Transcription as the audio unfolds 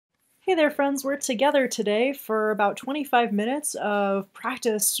Hey there, friends. We're together today for about 25 minutes of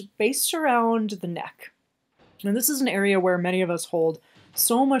practice based around the neck. And this is an area where many of us hold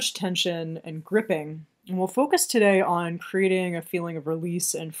so much tension and gripping. And we'll focus today on creating a feeling of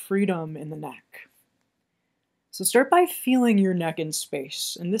release and freedom in the neck. So start by feeling your neck in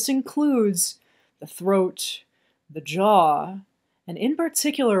space. And this includes the throat, the jaw, and in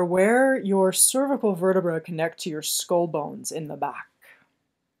particular where your cervical vertebrae connect to your skull bones in the back.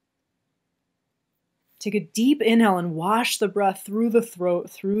 Take a deep inhale and wash the breath through the throat,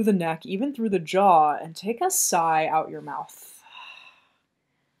 through the neck, even through the jaw, and take a sigh out your mouth.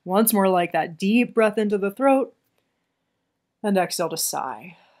 Once more like that, deep breath into the throat, and exhale to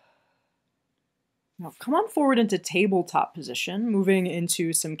sigh. Now come on forward into tabletop position, moving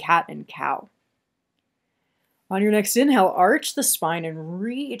into some cat and cow. On your next inhale, arch the spine and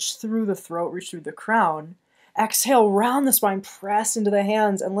reach through the throat, reach through the crown. Exhale, round the spine, press into the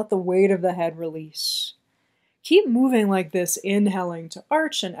hands, and let the weight of the head release. Keep moving like this, inhaling to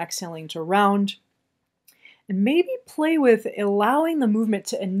arch and exhaling to round. And maybe play with allowing the movement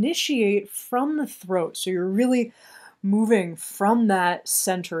to initiate from the throat, so you're really moving from that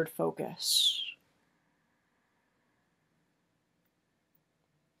centered focus.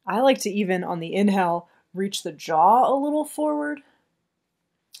 I like to even, on the inhale, reach the jaw a little forward.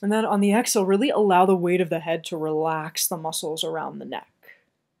 And then on the exhale, really allow the weight of the head to relax the muscles around the neck.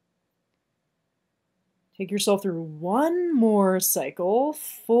 Take yourself through one more cycle,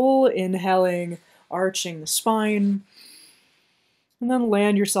 full inhaling, arching the spine. And then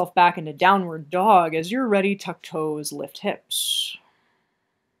land yourself back into downward dog. As you're ready, tuck toes, lift hips.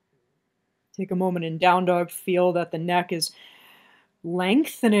 Take a moment in down dog, feel that the neck is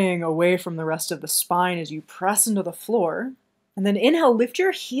lengthening away from the rest of the spine as you press into the floor. And then inhale, lift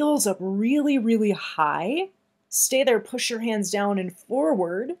your heels up really, really high. Stay there, push your hands down and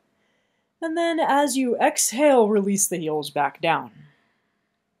forward. And then as you exhale, release the heels back down.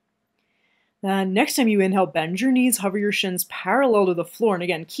 Then next time you inhale, bend your knees, hover your shins parallel to the floor. And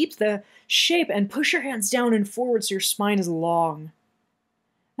again, keep the shape and push your hands down and forward so your spine is long.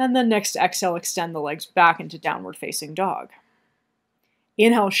 And then next exhale, extend the legs back into downward facing dog.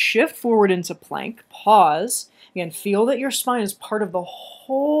 Inhale, shift forward into plank, pause. Again, feel that your spine is part of the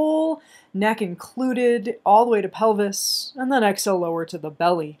whole neck included all the way to pelvis, and then exhale, lower to the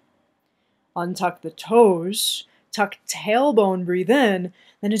belly. Untuck the toes, tuck tailbone, breathe in.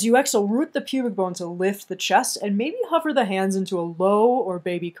 Then as you exhale, root the pubic bone to lift the chest and maybe hover the hands into a low or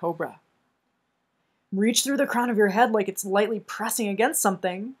baby cobra. Reach through the crown of your head like it's lightly pressing against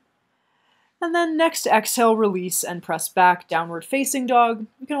something. And then next, exhale, release, and press back, downward facing dog.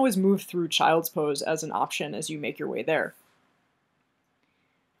 You can always move through child's pose as an option as you make your way there.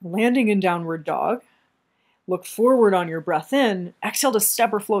 Landing in downward dog, look forward on your breath in. Exhale to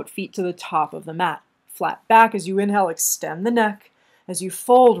step or float feet to the top of the mat. Flat back as you inhale, extend the neck. As you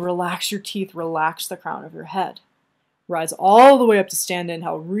fold, relax your teeth, relax the crown of your head. Rise all the way up to stand,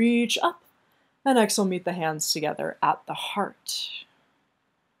 inhale, reach up, and exhale, meet the hands together at the heart.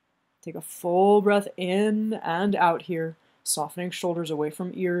 Take a full breath in and out here, softening shoulders away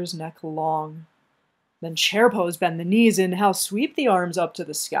from ears, neck long. Then chair pose, bend the knees, inhale, sweep the arms up to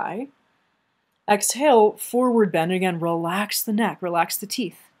the sky. Exhale, forward bend, again, relax the neck, relax the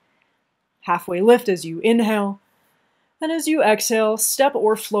teeth. Halfway lift as you inhale, and as you exhale, step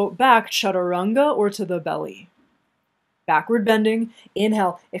or float back, chaturanga or to the belly. Backward bending,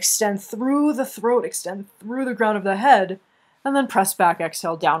 inhale, extend through the throat, extend through the crown of the head, and then press back,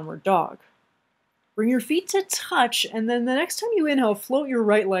 exhale, downward dog. Bring your feet to touch, and then the next time you inhale, float your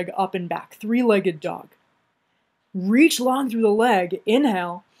right leg up and back, three-legged dog. Reach long through the leg,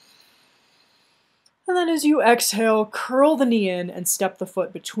 inhale. And then as you exhale, curl the knee in and step the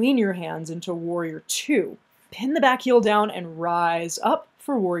foot between your hands into warrior two. Pin the back heel down and rise up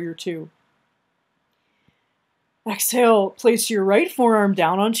for warrior two. Exhale, place your right forearm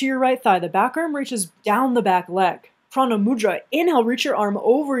down onto your right thigh. The back arm reaches down the back leg. Prana mudra, inhale, reach your arm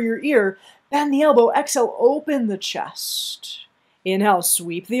over your ear, bend the elbow, exhale, open the chest. Inhale,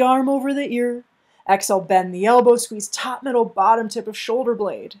 sweep the arm over the ear. Exhale, bend the elbow, squeeze top, middle, bottom tip of shoulder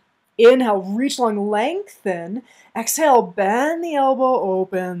blade. Inhale, reach long, lengthen. Exhale, bend the elbow,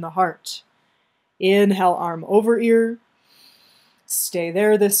 open the heart. Inhale, arm over ear. Stay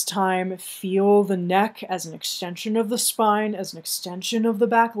there this time. Feel the neck as an extension of the spine, as an extension of the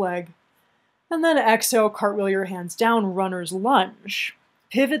back leg. And then exhale, cartwheel your hands down, runner's lunge.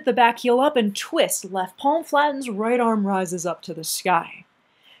 Pivot the back heel up and twist. Left palm flattens, right arm rises up to the sky.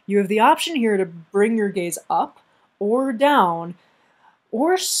 You have the option here to bring your gaze up or down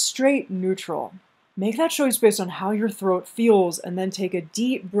or straight neutral. Make that choice based on how your throat feels, and then take a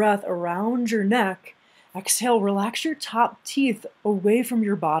deep breath around your neck. Exhale, relax your top teeth away from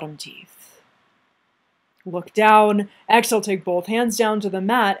your bottom teeth. Look down. Exhale, take both hands down to the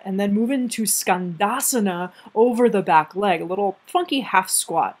mat, and then move into Skandasana over the back leg, a little funky half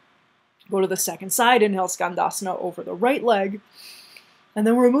squat. Go to the second side, inhale Skandasana over the right leg. And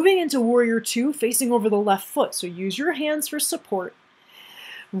then we're moving into Warrior Two, facing over the left foot. So use your hands for support.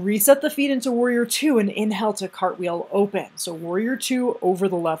 Reset the feet into Warrior Two and inhale to cartwheel open. So Warrior Two over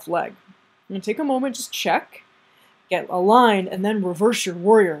the left leg. I'm going to take a moment, just check, get aligned, and then reverse your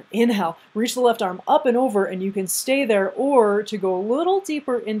warrior. Inhale, reach the left arm up and over, and you can stay there, or to go a little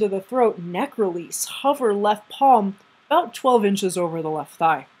deeper into the throat, neck release. Hover left palm about 12 inches over the left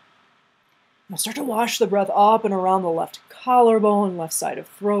thigh. Now start to wash the breath up and around the left collarbone, left side of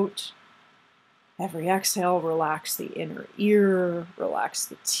throat. Every exhale, relax the inner ear, relax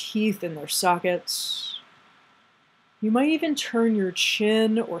the teeth in their sockets. You might even turn your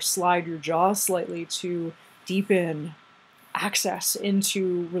chin or slide your jaw slightly to deepen access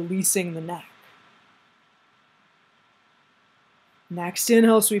into releasing the neck. Next,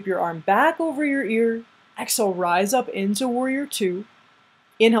 inhale, sweep your arm back over your ear. Exhale, rise up into Warrior Two.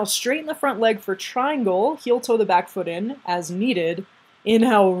 Inhale, straighten the front leg for triangle, heel toe the back foot in as needed.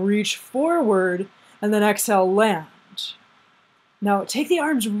 Inhale, reach forward, and then exhale, land. Now take the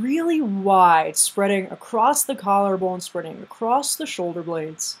arms really wide, spreading across the collarbone, spreading across the shoulder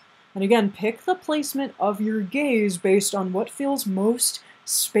blades. And again, pick the placement of your gaze based on what feels most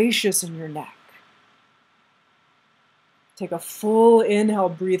spacious in your neck. Take a full inhale,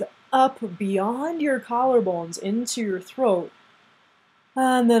 breathe up beyond your collarbones into your throat.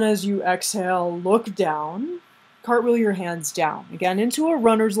 And then as you exhale, look down, cartwheel your hands down. Again, into a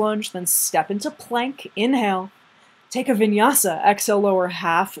runner's lunge, then step into plank, inhale. Take a vinyasa, exhale, lower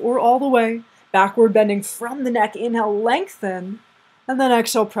half or all the way. Backward bending from the neck, inhale, lengthen. And then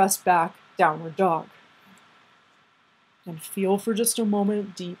exhale, press back, downward dog. And feel for just a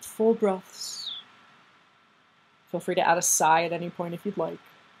moment, deep, full breaths. Feel free to add a sigh at any point if you'd like.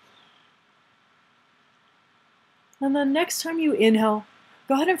 And then next time you inhale,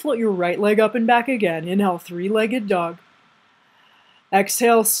 go ahead and float your right leg up and back again. Inhale, three-legged dog.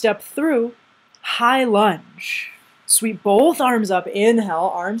 Exhale, step through, high lunge. Sweep both arms up.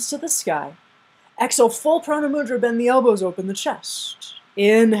 Inhale, arms to the sky. Exhale, full prana mudra, bend the elbows, open the chest.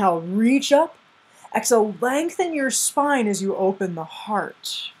 Inhale, reach up. Exhale, lengthen your spine as you open the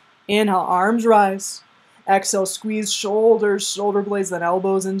heart. Inhale, arms rise. Exhale, squeeze shoulders, shoulder blades, then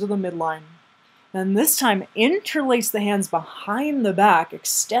elbows into the midline. And this time, interlace the hands behind the back,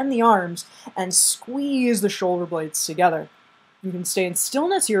 extend the arms, and squeeze the shoulder blades together. You can stay in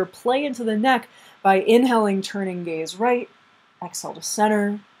stillness here, play into the neck by inhaling, turning gaze right, exhale to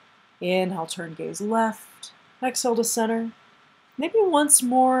center, inhale, turn gaze left, exhale to center. Maybe once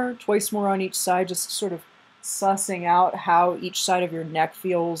more, twice more on each side, just sort of sussing out how each side of your neck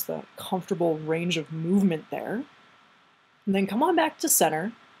feels, the comfortable range of movement there. And then come on back to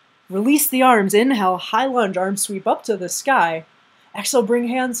center. Release the arms, inhale, high lunge, arms sweep up to the sky. Exhale, bring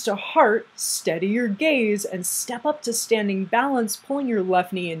hands to heart, steady your gaze, and step up to standing balance, pulling your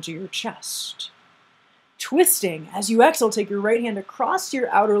left knee into your chest. Twisting, as you exhale, take your right hand across your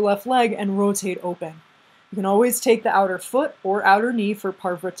outer left leg and rotate open. You can always take the outer foot or outer knee for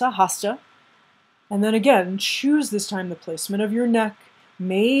Parvrita Hasta. And then again, choose this time the placement of your neck,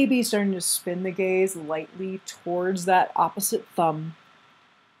 maybe starting to spin the gaze lightly towards that opposite thumb.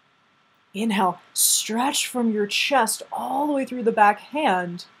 Inhale, stretch from your chest all the way through the back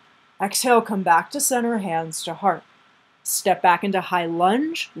hand. Exhale, come back to center, hands to heart. Step back into high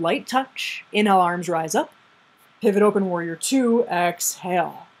lunge, light touch. Inhale, arms rise up. Pivot open, Warrior Two.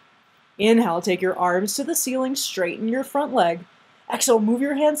 Exhale. Inhale, take your arms to the ceiling, straighten your front leg. Exhale, move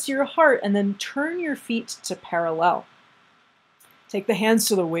your hands to your heart, and then turn your feet to parallel. Take the hands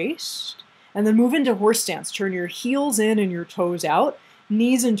to the waist, and then move into horse stance. Turn your heels in and your toes out.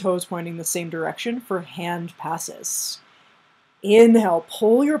 Knees and toes pointing the same direction for hand passes. Inhale,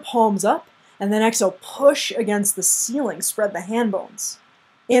 pull your palms up, and then exhale, push against the ceiling, spread the hand bones.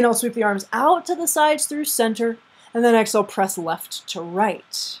 Inhale, sweep the arms out to the sides through center, and then exhale, press left to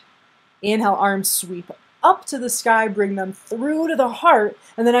right. Inhale, arms sweep up to the sky, bring them through to the heart,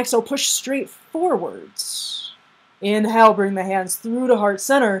 and then exhale, push straight forwards. Inhale, bring the hands through to heart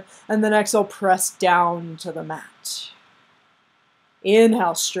center, and then exhale, press down to the mat.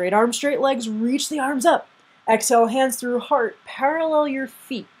 Inhale, straight arms, straight legs, reach the arms up. Exhale, hands through heart, parallel your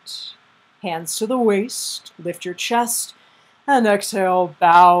feet. Hands to the waist, lift your chest, and exhale,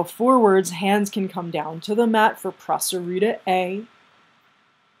 bow forwards. Hands can come down to the mat for Prasarita A.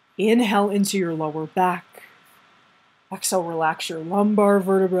 Inhale into your lower back. Exhale, relax your lumbar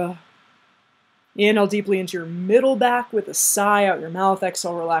vertebra. Inhale deeply into your middle back with a sigh out your mouth.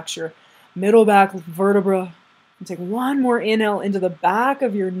 Exhale, relax your middle back vertebra. And take one more inhale into the back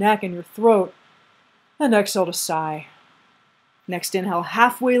of your neck and your throat. And exhale to sigh. Next inhale,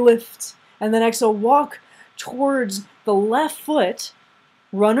 halfway lift. And then exhale, walk towards the left foot.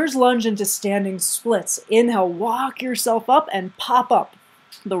 Runner's lunge into standing splits. Inhale, walk yourself up and pop up.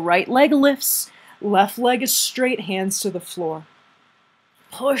 The right leg lifts. Left leg is straight, hands to the floor.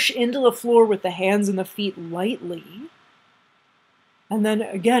 Push into the floor with the hands and the feet lightly. And then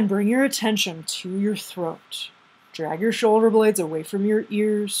again, bring your attention to your throat. Drag your shoulder blades away from your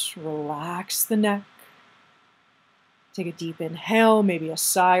ears. Relax the neck. Take a deep inhale, maybe a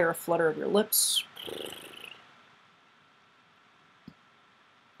sigh or a flutter of your lips.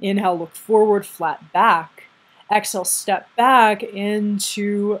 Inhale, look forward, flat back. Exhale, step back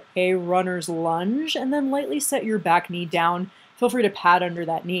into a runner's lunge, and then lightly set your back knee down. Feel free to pat under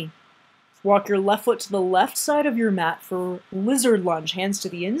that knee. Walk your left foot to the left side of your mat for lizard lunge, hands to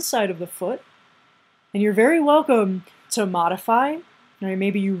the inside of the foot. And you're very welcome to modify.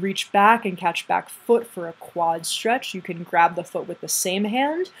 Maybe you reach back and catch back foot for a quad stretch. You can grab the foot with the same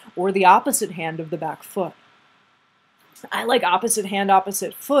hand or the opposite hand of the back foot. I like opposite hand,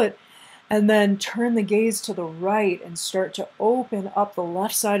 opposite foot, and then turn the gaze to the right and start to open up the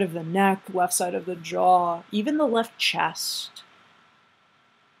left side of the neck, left side of the jaw, even the left chest.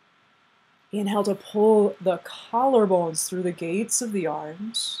 Inhale to pull the collarbones through the gates of the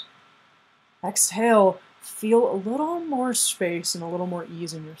arms. Exhale, feel a little more space and a little more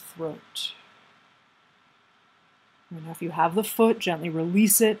ease in your throat. And if you have the foot, gently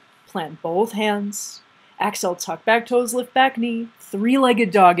release it, plant both hands. Exhale, tuck back toes, lift back knee.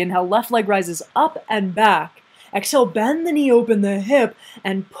 Three-legged dog. Inhale, left leg rises up and back. Exhale, bend the knee, open the hip,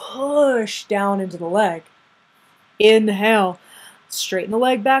 and push down into the leg. Inhale, straighten the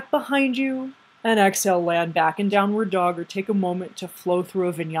leg back behind you. And exhale, land back in downward dog or take a moment to flow through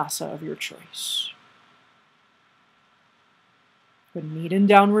a vinyasa of your choice. Good, meet in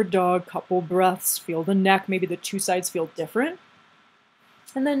downward dog, couple breaths. Feel the neck, maybe the two sides feel different.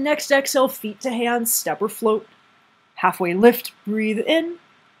 And then next exhale, feet to hands, step or float. Halfway lift, breathe in.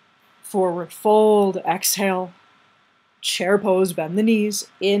 Forward fold, exhale. Chair pose, bend the knees.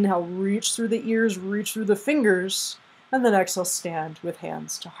 Inhale, reach through the ears, reach through the fingers. And then exhale, stand with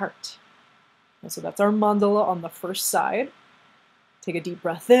hands to heart. And so that's our mandala on the first side. Take a deep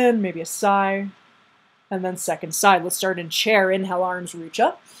breath in, maybe a sigh. And then second side, let's start in chair. Inhale, arms reach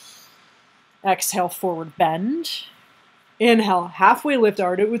up. Exhale, forward bend. Inhale, halfway lift,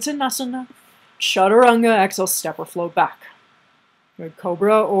 Ardha Uttanasana. Chaturanga, exhale, step or float back. Good,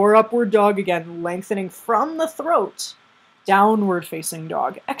 cobra or upward dog, again, lengthening from the throat. Downward facing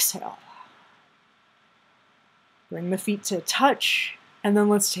dog, exhale. Bring the feet to touch, and then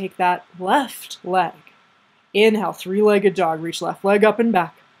let's take that left leg. Inhale, three-legged dog, reach left leg up and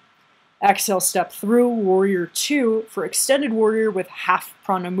back. Exhale, step through, warrior two for extended warrior with half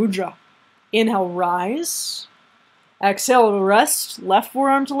prana mudra. Inhale, rise. Exhale, rest, left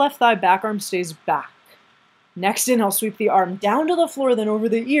forearm to left thigh, back arm stays back. Next inhale, sweep the arm down to the floor, then over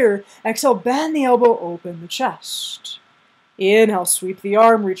the ear. Exhale, bend the elbow, open the chest. Inhale, sweep the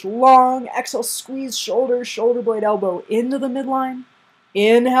arm, reach long. Exhale, squeeze shoulder, shoulder blade, elbow into the midline.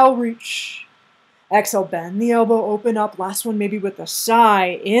 Inhale, reach. Exhale, bend the elbow, open up. Last one maybe with a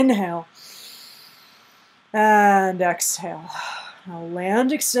sigh. Inhale. And exhale. Now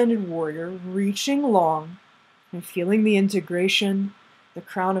land extended warrior, reaching long. And feeling the integration, the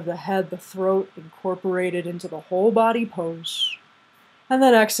crown of the head, the throat incorporated into the whole body pose. And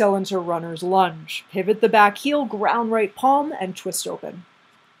then exhale into runner's lunge. Pivot the back heel, ground right palm, and twist open.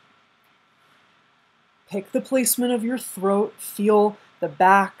 Pick the placement of your throat. Feel the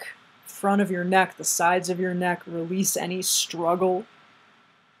back, front of your neck, the sides of your neck. Release any struggle.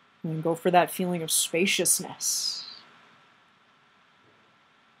 And go for that feeling of spaciousness.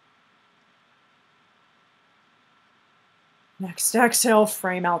 Next exhale,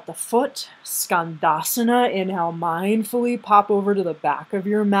 frame out the foot. Skandasana. Inhale, mindfully pop over to the back of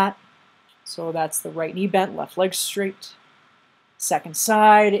your mat. So that's the right knee bent, left leg straight. Second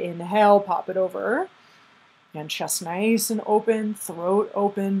side, inhale, pop it over. And chest nice and open, throat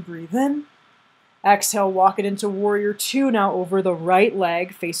open, breathe in. Exhale, walk it into warrior two, now over the right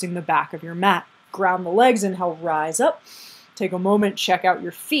leg facing the back of your mat. Ground the legs, inhale, rise up. Take a moment, check out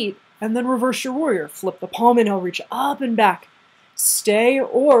your feet, and then reverse your warrior. Flip the palm, inhale, reach up and back. Stay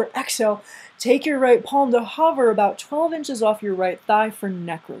or exhale. Take your right palm to hover about 12 inches off your right thigh for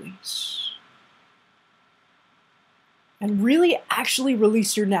neck release. And really actually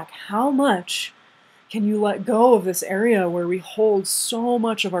release your neck. How much can you let go of this area where we hold so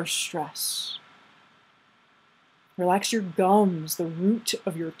much of our stress? Relax your gums, the root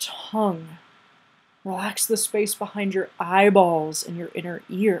of your tongue. Relax the space behind your eyeballs and your inner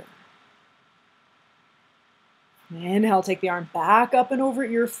ear. Inhale, take the arm back up and over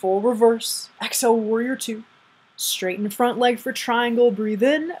ear, full reverse. Exhale, warrior two. Straighten front leg for triangle. Breathe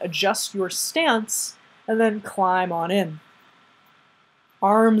in, adjust your stance, and then climb on in.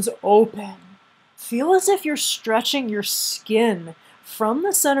 Arms open. Feel as if you're stretching your skin from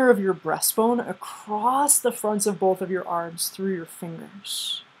the center of your breastbone across the fronts of both of your arms through your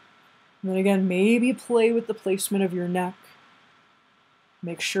fingers. And then again, maybe play with the placement of your neck.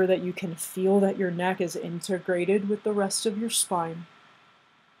 Make sure that you can feel that your neck is integrated with the rest of your spine.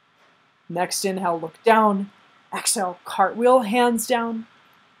 Next inhale, look down. Exhale, cartwheel, hands down.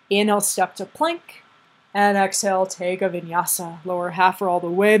 Inhale, step to plank. And exhale, take a vinyasa. Lower half or all the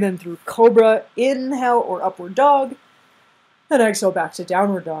way, then through cobra. Inhale or upward dog. And exhale back to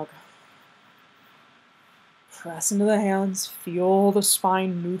downward dog. Press into the hands. Feel the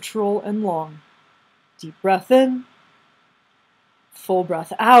spine neutral and long. Deep breath in. Full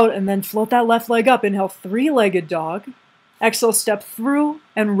breath out, and then float that left leg up. Inhale, three-legged dog. Exhale, step through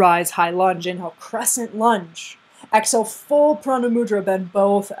and rise, high lunge. Inhale, crescent lunge. Exhale, full prana mudra, bend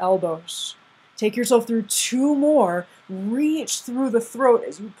both elbows. Take yourself through two more. Reach through the throat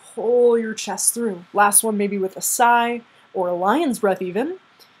as you pull your chest through. Last one, maybe with a sigh or a lion's breath even.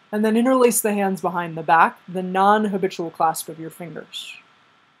 And then interlace the hands behind the back, the non-habitual clasp of your fingers.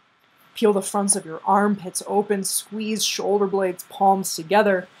 Peel the fronts of your armpits open, squeeze shoulder blades, palms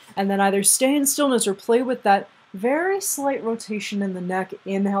together, and then either stay in stillness or play with that very slight rotation in the neck.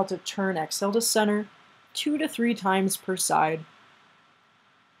 Inhale to turn, exhale to center, 2 to 3 times per side.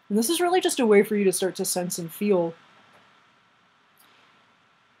 And this is really just a way for you to start to sense and feel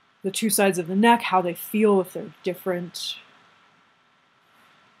the two sides of the neck, how they feel, if they're different.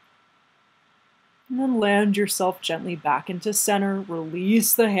 And then land yourself gently back into center.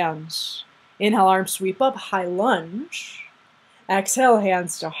 Release the hands. Inhale, arms sweep up, high lunge. Exhale,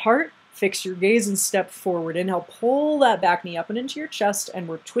 hands to heart. Fix your gaze and step forward. Inhale, pull that back knee up and into your chest, and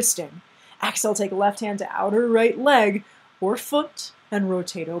we're twisting. Exhale, take left hand to outer right leg or foot and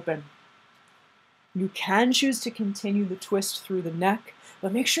rotate open. You can choose to continue the twist through the neck,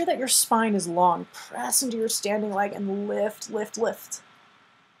 but make sure that your spine is long. Press into your standing leg and lift, lift, lift.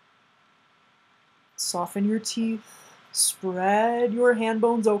 Soften your teeth, spread your hand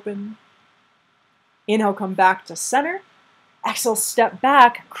bones open. Inhale, come back to center. Exhale, step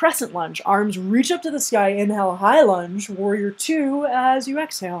back, crescent lunge. Arms reach up to the sky. Inhale, high lunge, warrior two as you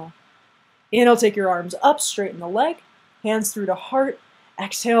exhale. Inhale, take your arms up, straighten the leg, hands through to heart.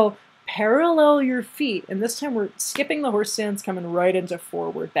 Exhale, parallel your feet. And this time we're skipping the horse stance, coming right into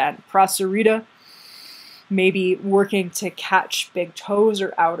forward bend. Prasarita, maybe working to catch big toes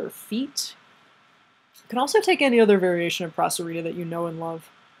or outer feet. You can also take any other variation of Prasarita that you know and love.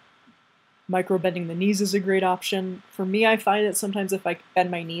 Micro bending the knees is a great option. For me, I find that sometimes if I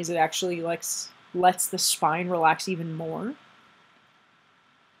bend my knees, it actually lets the spine relax even more. You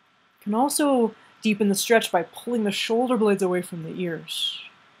can also deepen the stretch by pulling the shoulder blades away from the ears.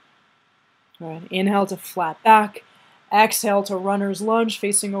 Right. Inhale to flat back. Exhale to runner's lunge,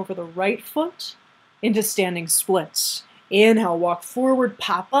 facing over the right foot into standing splits. Inhale, walk forward,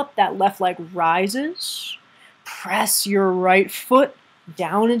 pop up, that left leg rises. Press your right foot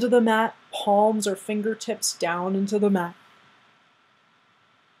down into the mat, palms or fingertips down into the mat.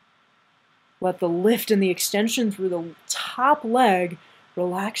 Let the lift and the extension through the top leg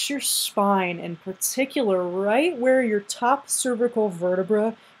relax your spine, in particular right where your top cervical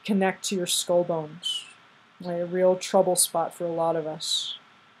vertebra connect to your skull bones. A real trouble spot for a lot of us.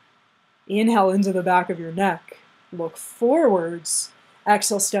 Inhale into the back of your neck. Look forwards.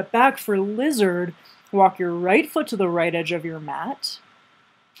 Exhale, step back for lizard. Walk your right foot to the right edge of your mat.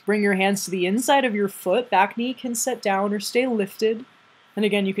 Bring your hands to the inside of your foot. Back knee can set down or stay lifted. And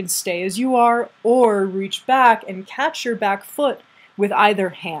again, you can stay as you are or reach back and catch your back foot with either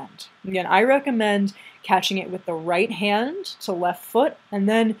hand. Again, I recommend catching it with the right hand to left foot, and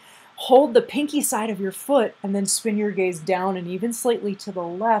then hold the pinky side of your foot and then spin your gaze down and even slightly to the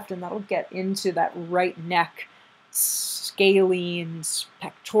left, and that'll get into that right neck, scalenes,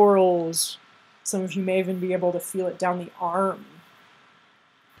 pectorals. Some of you may even be able to feel it down the arm.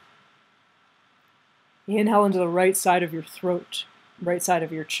 Inhale into the right side of your throat, right side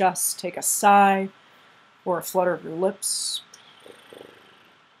of your chest. Take a sigh or a flutter of your lips.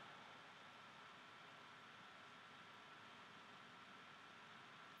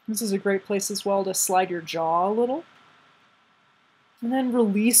 This is a great place as well to slide your jaw a little. And then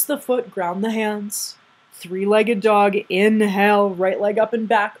release the foot, ground the hands. Three-legged dog, inhale, right leg up and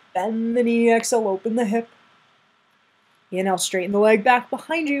back, bend the knee, exhale, open the hip. Inhale, straighten the leg back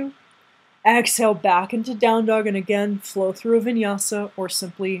behind you. Exhale, back into down dog, and again, flow through a vinyasa or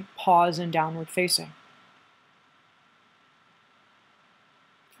simply pause in downward facing.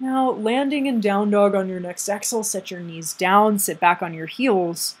 Now, landing in down dog on your next exhale, set your knees down, sit back on your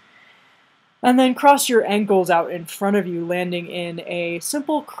heels, and then cross your ankles out in front of you, landing in a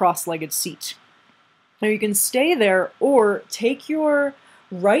simple cross-legged seat. Now you can stay there or take your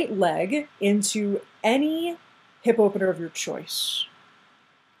right leg into any hip opener of your choice.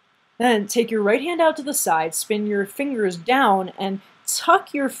 Then take your right hand out to the side, spin your fingers down, and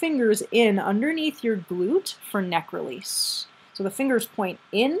tuck your fingers in underneath your glute for neck release. So the fingers point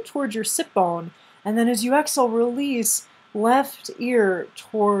in towards your sit bone, and then as you exhale, release left ear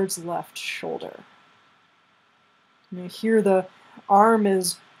towards left shoulder. You hear the arm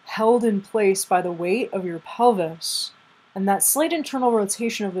is held in place by the weight of your pelvis, and that slight internal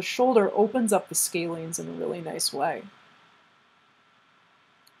rotation of the shoulder opens up the scalenes in a really nice way.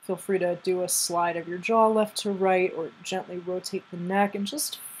 Feel free to do a slide of your jaw left to right or gently rotate the neck and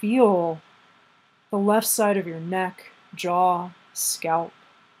just feel the left side of your neck, jaw, scalp.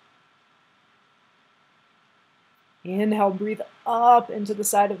 Inhale, breathe up into the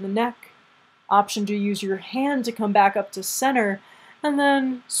side of the neck. Option to use your hand to come back up to center, and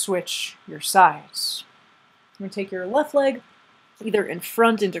then switch your sides. I'm going to take your left leg either in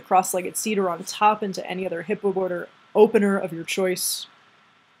front into cross-legged seat or on top into any other hip opener of your choice.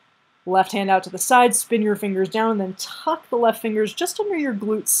 Left hand out to the side, spin your fingers down, and then tuck the left fingers just under your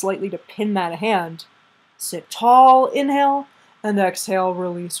glutes slightly to pin that hand. Sit tall, inhale, and exhale,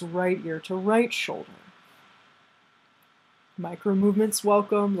 release right ear to right shoulder. Micro movements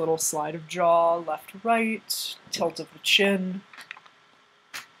welcome, little slide of jaw, left to right, tilt of the chin.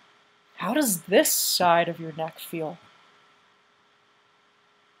 How does this side of your neck feel?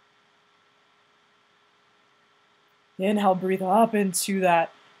 Inhale, breathe up into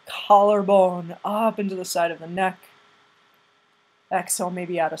that collarbone, up into the side of the neck. Exhale,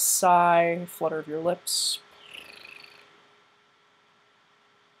 maybe add a sigh, flutter of your lips.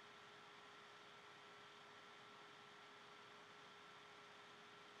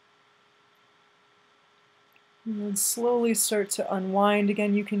 And then slowly start to unwind.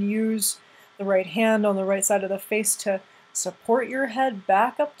 Again, you can use the right hand on the right side of the face to support your head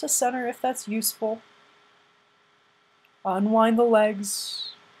back up to center if that's useful. Unwind the legs.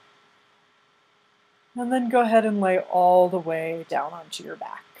 And then go ahead and lay all the way down onto your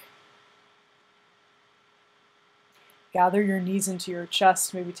back. Gather your knees into your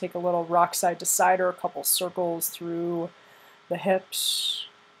chest. Maybe take a little rock side to side or a couple circles through the hips.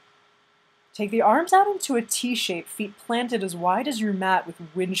 Take the arms out into a T shape, feet planted as wide as your mat with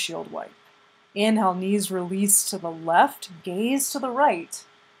windshield wipe. Inhale, knees release to the left, gaze to the right.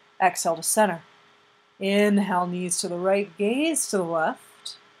 Exhale to center. Inhale, knees to the right, gaze to the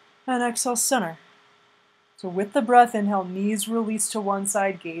left, and exhale, center. So with the breath, inhale, knees release to one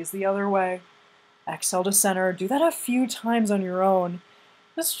side, gaze the other way. Exhale to center. Do that a few times on your own.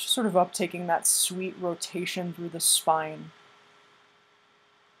 Just sort of uptaking that sweet rotation through the spine.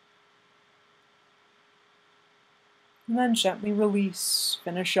 And then gently release,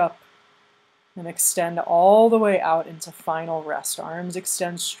 finish up, and extend all the way out into final rest. Arms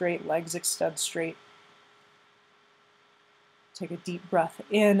extend straight, legs extend straight. Take a deep breath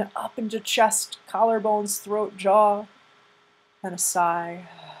in, up into chest, collarbones, throat, jaw, and a sigh.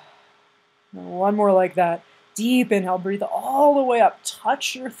 And one more like that. Deep inhale, breathe all the way up.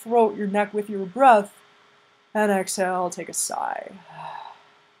 Touch your throat, your neck with your breath. And exhale, take a sigh.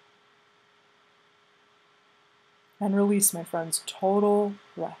 And release, my friends. Total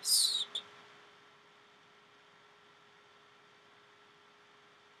rest.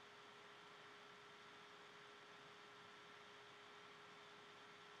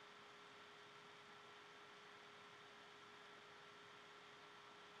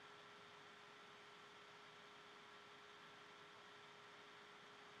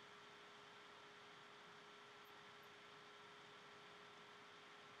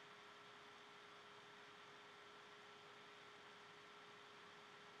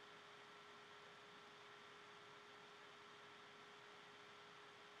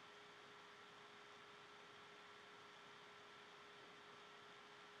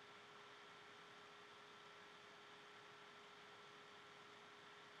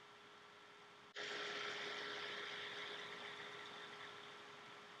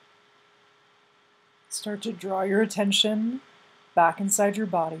 Start to draw your attention back inside your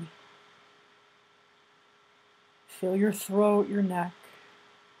body. Feel your throat, your neck.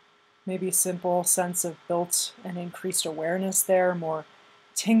 Maybe a simple sense of built and increased awareness there, more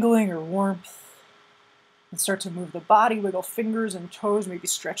tingling or warmth. And start to move the body, wiggle fingers and toes, maybe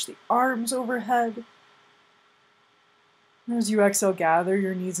stretch the arms overhead. And as you exhale, gather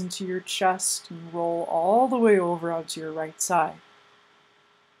your knees into your chest and roll all the way over onto your right side.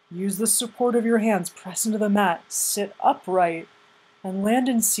 Use the support of your hands, press into the mat, sit upright, and land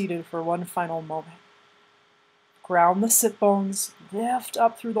in seated for one final moment. Ground the sit bones, lift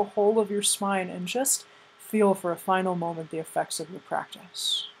up through the whole of your spine, and just feel for a final moment the effects of your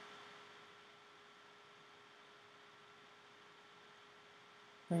practice.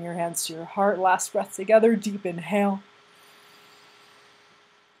 Bring your hands to your heart, last breath together, deep inhale.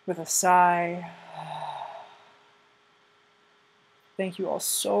 With a sigh. Thank you all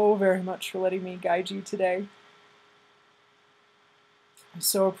so very much for letting me guide you today. I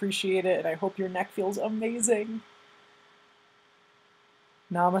so appreciate it, and I hope your neck feels amazing.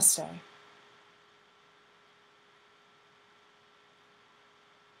 Namaste.